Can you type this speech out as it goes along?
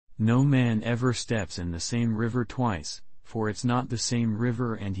No man ever steps in the same river twice, for it's not the same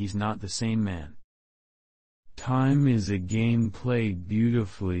river and he's not the same man. Time is a game played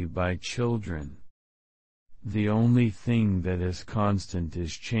beautifully by children. The only thing that is constant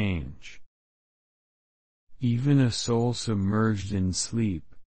is change. Even a soul submerged in sleep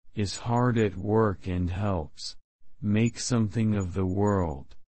is hard at work and helps make something of the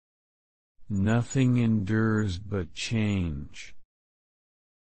world. Nothing endures but change.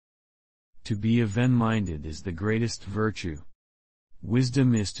 To be event-minded is the greatest virtue.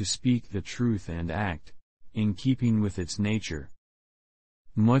 Wisdom is to speak the truth and act in keeping with its nature.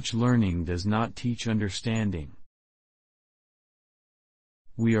 Much learning does not teach understanding.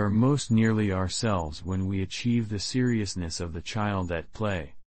 We are most nearly ourselves when we achieve the seriousness of the child at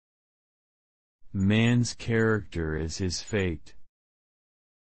play. Man's character is his fate.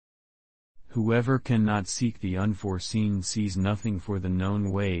 Whoever cannot seek the unforeseen sees nothing, for the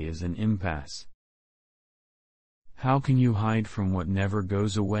known way is an impasse. How can you hide from what never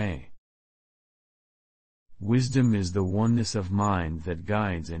goes away? Wisdom is the oneness of mind that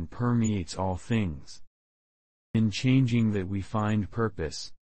guides and permeates all things. In changing that we find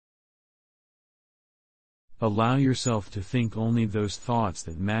purpose. Allow yourself to think only those thoughts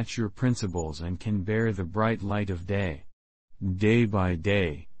that match your principles and can bear the bright light of day. Day by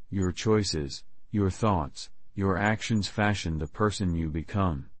day, your choices, your thoughts, your actions fashion the person you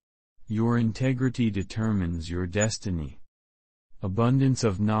become. Your integrity determines your destiny. Abundance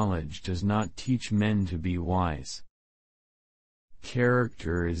of knowledge does not teach men to be wise.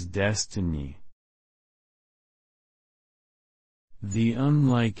 Character is destiny. The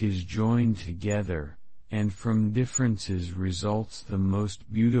unlike is joined together, and from differences results the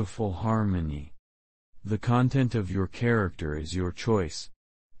most beautiful harmony. The content of your character is your choice.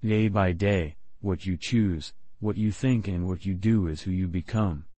 Day by day, what you choose, what you think and what you do is who you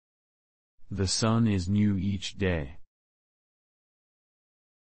become. The sun is new each day.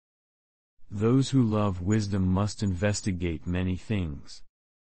 Those who love wisdom must investigate many things.